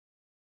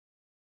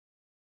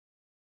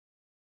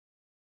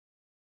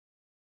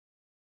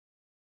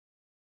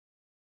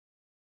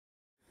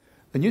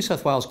The New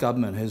South Wales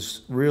Government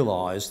has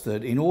realised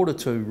that in order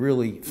to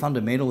really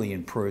fundamentally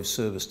improve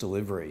service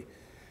delivery,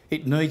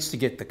 it needs to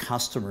get the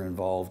customer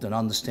involved and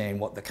understand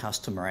what the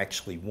customer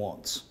actually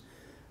wants.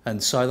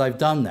 And so they've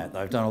done that.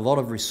 They've done a lot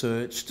of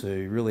research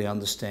to really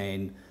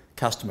understand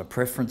customer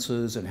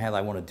preferences and how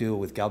they want to deal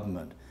with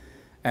government.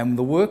 And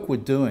the work we're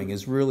doing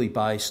is really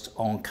based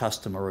on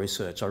customer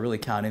research. I really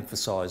can't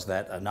emphasise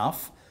that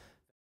enough.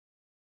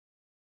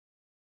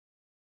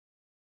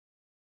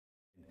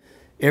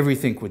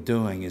 Everything we're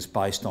doing is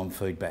based on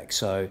feedback.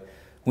 So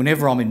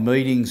whenever I'm in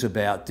meetings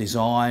about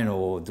design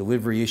or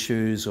delivery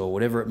issues or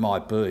whatever it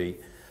might be,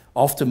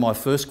 often my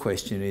first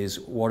question is,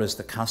 what is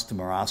the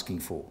customer asking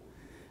for?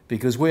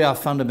 Because we are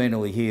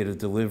fundamentally here to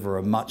deliver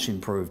a much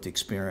improved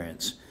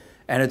experience.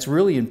 And it's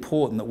really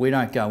important that we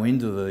don't go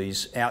into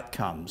these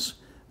outcomes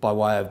by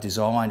way of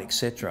design,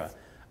 etc.,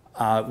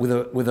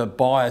 with a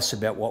bias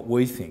about what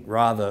we think,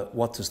 rather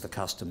what does the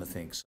customer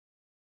think.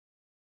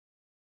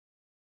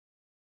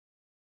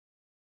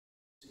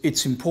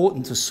 It's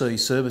important to see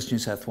Service New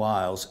South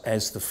Wales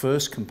as the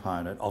first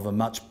component of a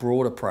much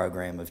broader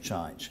program of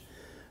change.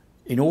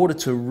 In order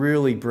to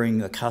really bring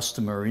the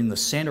customer in the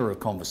centre of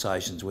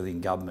conversations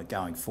within government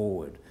going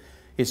forward,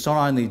 it's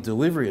not only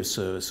delivery of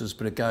services,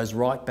 but it goes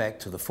right back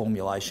to the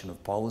formulation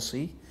of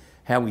policy,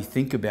 how we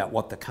think about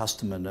what the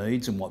customer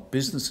needs and what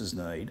businesses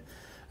need,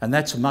 and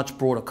that's a much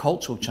broader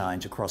cultural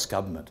change across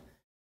government.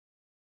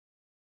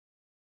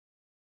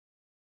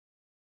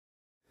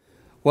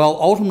 Well,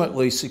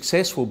 ultimately,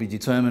 success will be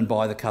determined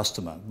by the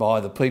customer, by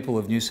the people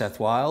of New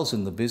South Wales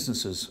and the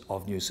businesses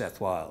of New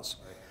South Wales.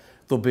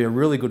 There'll be a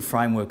really good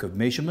framework of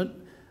measurement.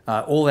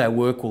 All our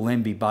work will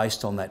then be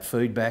based on that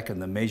feedback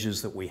and the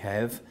measures that we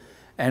have,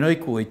 and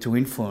equally to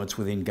influence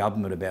within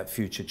government about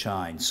future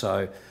change.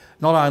 So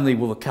not only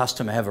will the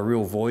customer have a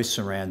real voice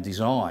around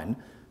design,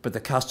 but the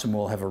customer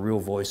will have a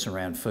real voice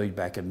around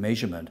feedback and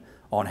measurement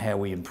on how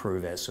we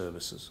improve our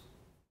services.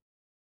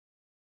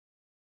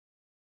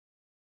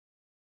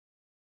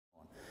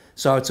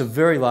 So it's a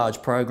very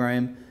large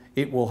program.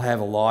 It will have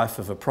a life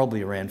of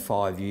probably around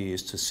 5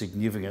 years to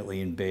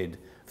significantly embed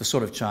the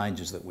sort of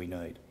changes that we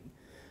need.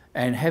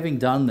 And having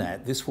done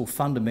that, this will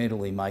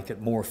fundamentally make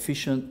it more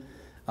efficient,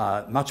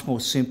 much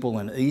more simple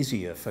and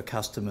easier for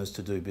customers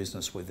to do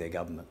business with their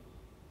government.